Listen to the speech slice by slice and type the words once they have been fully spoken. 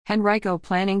Henrico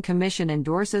Planning Commission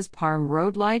endorses Parham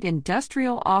Road Light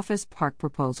Industrial Office Park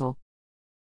proposal.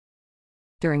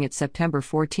 During its September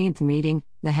 14 meeting,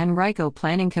 the Henrico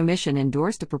Planning Commission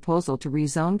endorsed a proposal to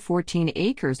rezone 14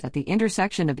 acres at the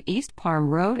intersection of East Parham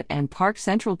Road and Park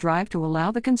Central Drive to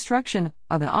allow the construction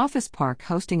of an office park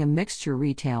hosting a mixture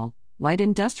retail, light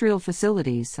industrial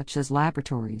facilities such as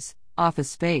laboratories, office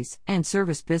space, and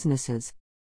service businesses.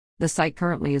 The site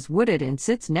currently is wooded and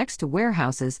sits next to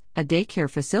warehouses, a daycare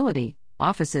facility,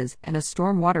 offices, and a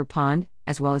stormwater pond,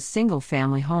 as well as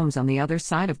single-family homes on the other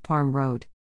side of Parham Road.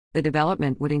 The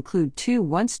development would include two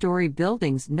one-story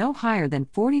buildings no higher than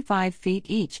 45 feet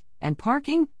each, and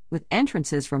parking, with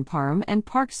entrances from Parham and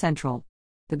Park Central.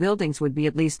 The buildings would be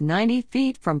at least 90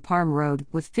 feet from Parham Road,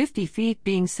 with 50 feet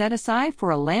being set aside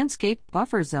for a landscape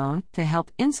buffer zone to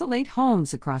help insulate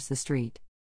homes across the street.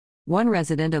 One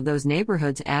resident of those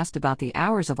neighborhoods asked about the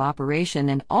hours of operation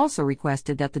and also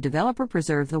requested that the developer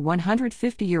preserve the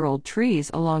 150-year-old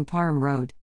trees along Parham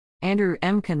Road. Andrew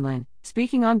M. Conlin,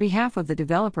 speaking on behalf of the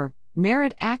developer,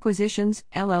 Merit Acquisitions,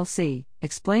 LLC,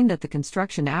 explained that the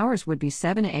construction hours would be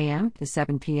 7 a.m. to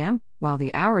 7 p.m., while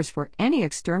the hours for any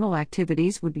external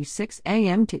activities would be 6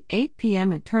 a.m. to 8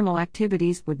 p.m. Internal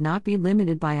activities would not be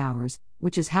limited by hours,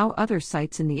 which is how other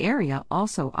sites in the area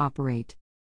also operate.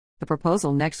 The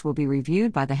proposal next will be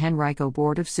reviewed by the Henrico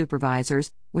Board of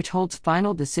Supervisors, which holds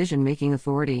final decision-making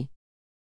authority.